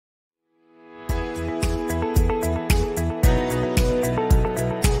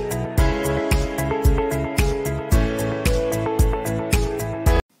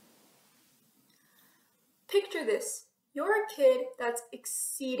that's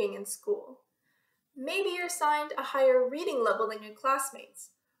exceeding in school. Maybe you're assigned a higher reading level than your classmates,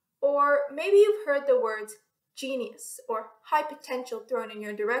 or maybe you've heard the words genius or high potential thrown in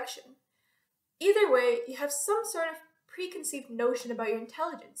your direction. Either way, you have some sort of preconceived notion about your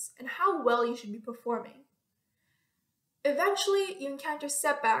intelligence and how well you should be performing. Eventually, you encounter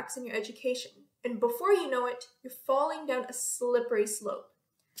setbacks in your education, and before you know it, you're falling down a slippery slope.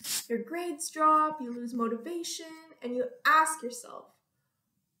 Your grades drop, you lose motivation, and you ask yourself,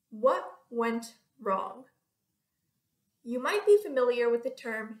 what went wrong? You might be familiar with the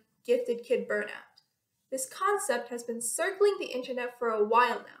term gifted kid burnout. This concept has been circling the internet for a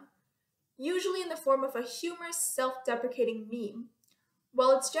while now, usually in the form of a humorous, self-deprecating meme.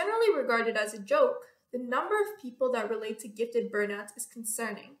 While it's generally regarded as a joke, the number of people that relate to gifted burnout is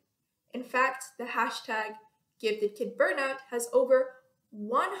concerning. In fact, the hashtag #GiftedKidBurnout has over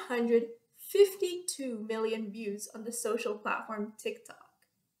 152 million views on the social platform TikTok.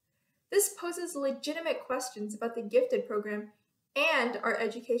 This poses legitimate questions about the gifted program and our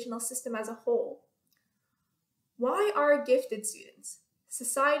educational system as a whole. Why are gifted students,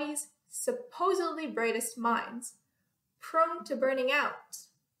 society's supposedly brightest minds, prone to burning out?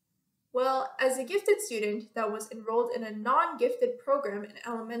 Well, as a gifted student that was enrolled in a non-gifted program in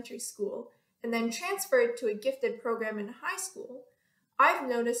elementary school and then transferred to a gifted program in high school, I've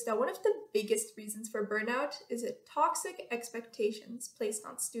noticed that one of the biggest reasons for burnout is the toxic expectations placed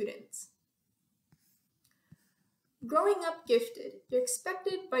on students. Growing up gifted, you're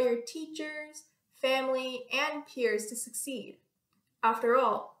expected by your teachers, family, and peers to succeed. After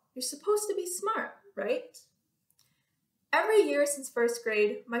all, you're supposed to be smart, right? Every year since first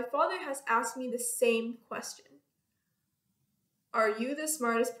grade, my father has asked me the same question. Are you the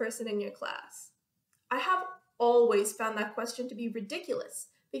smartest person in your class? I have always found that question to be ridiculous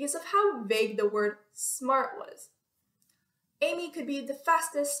because of how vague the word smart was. Amy could be the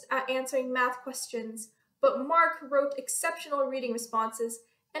fastest at answering math questions, but Mark wrote exceptional reading responses,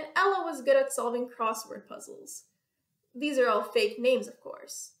 and Ella was good at solving crossword puzzles. These are all fake names, of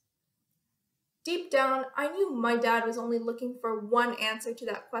course. Deep down, I knew my dad was only looking for one answer to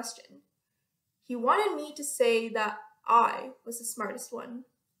that question. He wanted me to say that I was the smartest one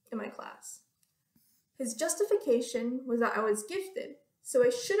in my class. His justification was that I was gifted, so I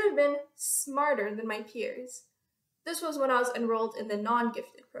should have been smarter than my peers. This was when I was enrolled in the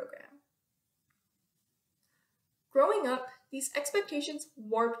non-gifted program. Growing up, these expectations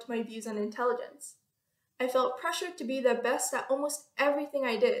warped my views on intelligence. I felt pressured to be the best at almost everything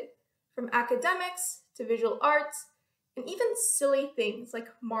I did, from academics to visual arts, and even silly things like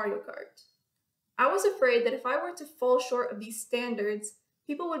Mario Kart. I was afraid that if I were to fall short of these standards,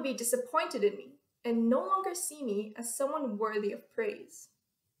 people would be disappointed in me and no longer see me as someone worthy of praise.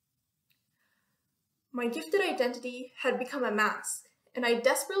 My gifted identity had become a mask, and I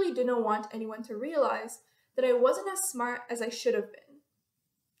desperately didn't want anyone to realize that I wasn't as smart as I should have been.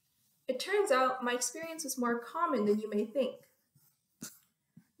 It turns out my experience was more common than you may think.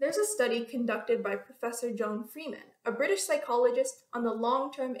 There's a study conducted by Professor Joan Freeman, a British psychologist, on the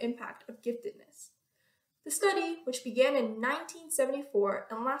long-term impact of giftedness. The study, which began in 1974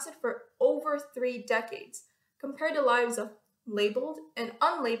 and lasted for over 3 decades, compared the lives of labeled and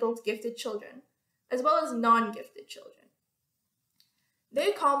unlabeled gifted children, as well as non-gifted children. They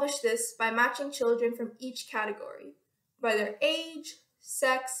accomplished this by matching children from each category, by their age,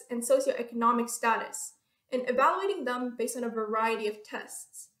 sex, and socioeconomic status, and evaluating them based on a variety of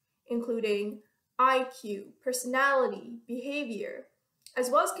tests, including IQ, personality, behavior, as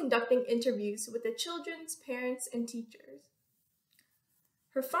well as conducting interviews with the children's parents and teachers.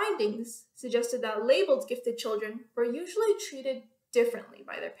 Her findings suggested that labeled gifted children were usually treated differently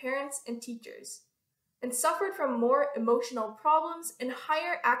by their parents and teachers, and suffered from more emotional problems and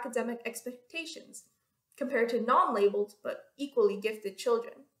higher academic expectations compared to non-labeled but equally gifted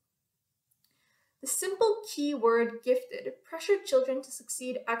children. The simple key word gifted pressured children to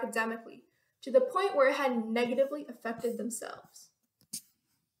succeed academically to the point where it had negatively affected themselves.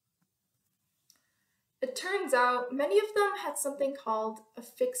 It turns out many of them had something called a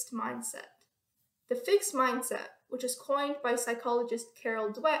fixed mindset. The fixed mindset, which is coined by psychologist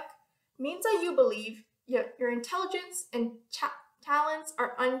Carol Dweck, means that you believe your intelligence and talents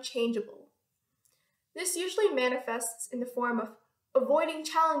are unchangeable. This usually manifests in the form of avoiding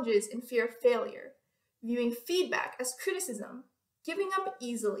challenges in fear of failure, viewing feedback as criticism, giving up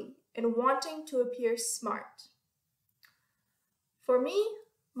easily, and wanting to appear smart. For me,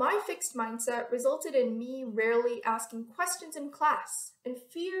 my fixed mindset resulted in me rarely asking questions in class in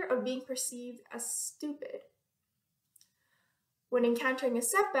fear of being perceived as stupid. When encountering a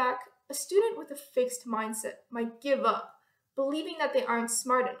setback, a student with a fixed mindset might give up, believing that they aren't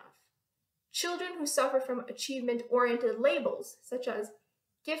smart enough. Children who suffer from achievement-oriented labels, such as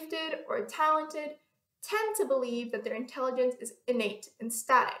gifted or talented, tend to believe that their intelligence is innate and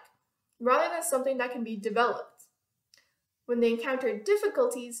static, rather than something that can be developed. When they encounter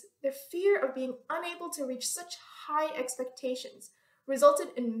difficulties, their fear of being unable to reach such high expectations resulted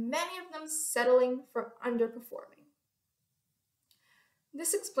in many of them settling for underperforming.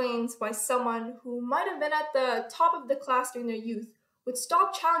 This explains why someone who might have been at the top of the class during their youth would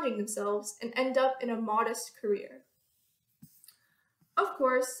stop challenging themselves and end up in a modest career. Of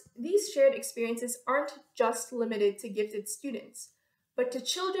course, these shared experiences aren't just limited to gifted students, but to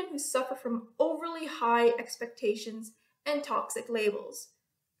children who suffer from overly high expectations and toxic labels.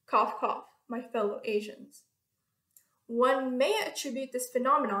 Cough, cough, my fellow Asians. One may attribute this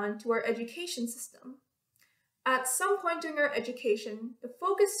phenomenon to our education system. At some point during our education, the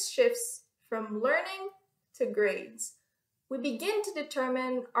focus shifts from learning to grades. We begin to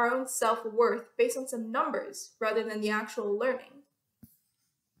determine our own self-worth based on some numbers rather than the actual learning.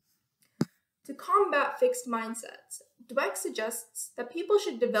 To combat fixed mindsets, Dweck suggests that people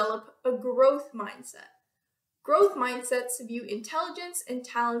should develop a growth mindset. Growth mindsets view intelligence and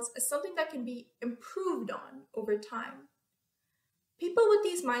talents as something that can be improved on over time. People with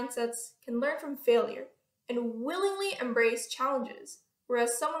these mindsets can learn from failure and willingly embrace challenges,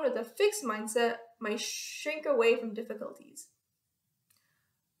 whereas someone with a fixed mindset might shrink away from difficulties.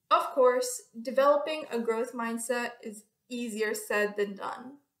 Of course, developing a growth mindset is easier said than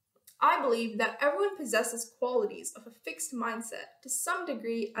done. I believe that everyone possesses qualities of a fixed mindset to some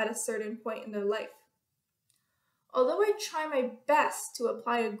degree at a certain point in their life. Although I try my best to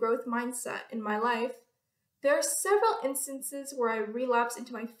apply a growth mindset in my life, there are several instances where I relapse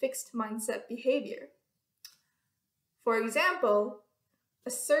into my fixed mindset behavior. For example, a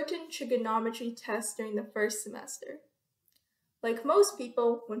certain trigonometry test during the first semester. Like most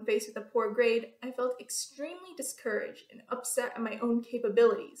people, when faced with a poor grade, I felt extremely discouraged and upset at my own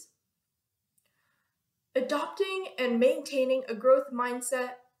capabilities. Adopting and maintaining a growth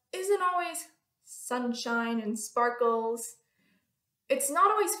mindset isn't always sunshine and sparkles. It's not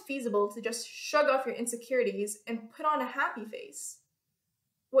always feasible to just shrug off your insecurities and put on a happy face.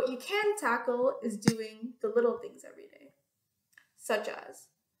 What you can tackle is doing the little things every day, such as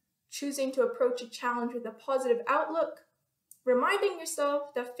choosing to approach a challenge with a positive outlook, reminding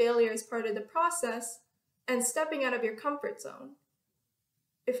yourself that failure is part of the process, and stepping out of your comfort zone.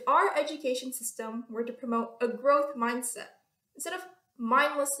 If our education system were to promote a growth mindset, instead of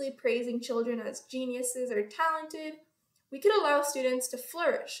mindlessly praising children as geniuses or talented, we could allow students to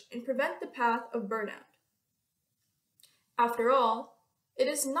flourish and prevent the path of burnout. After all, it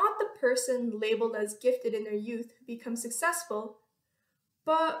is not the person labeled as gifted in their youth who becomes successful,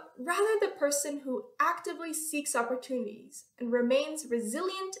 but rather the person who actively seeks opportunities and remains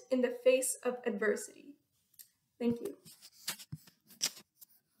resilient in the face of adversity. Thank you.